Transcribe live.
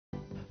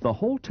The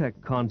HOLTEC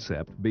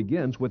concept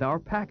begins with our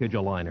package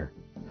aligner,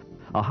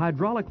 a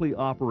hydraulically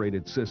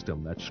operated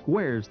system that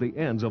squares the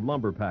ends of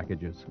lumber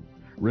packages,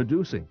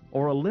 reducing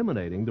or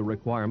eliminating the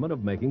requirement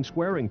of making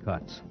squaring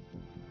cuts.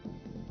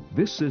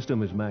 This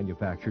system is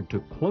manufactured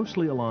to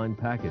closely align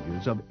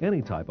packages of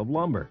any type of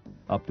lumber,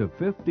 up to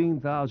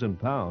 15,000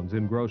 pounds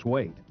in gross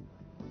weight.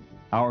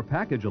 Our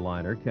package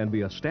aligner can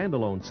be a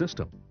standalone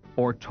system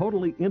or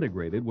totally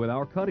integrated with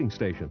our cutting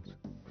stations.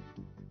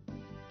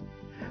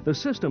 The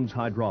system's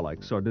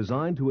hydraulics are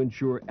designed to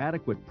ensure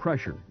adequate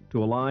pressure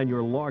to align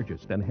your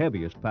largest and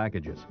heaviest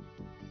packages.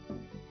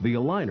 The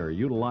aligner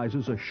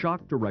utilizes a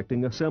shock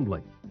directing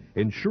assembly,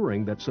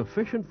 ensuring that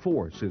sufficient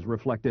force is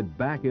reflected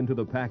back into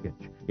the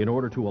package in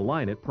order to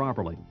align it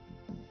properly.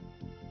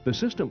 The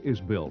system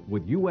is built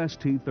with US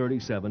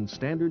T37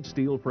 standard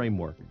steel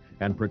framework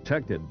and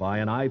protected by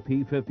an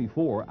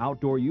IP54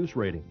 outdoor use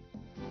rating.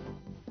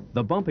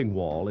 The bumping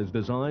wall is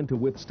designed to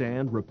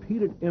withstand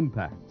repeated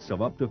impacts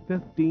of up to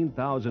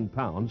 15,000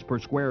 pounds per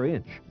square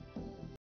inch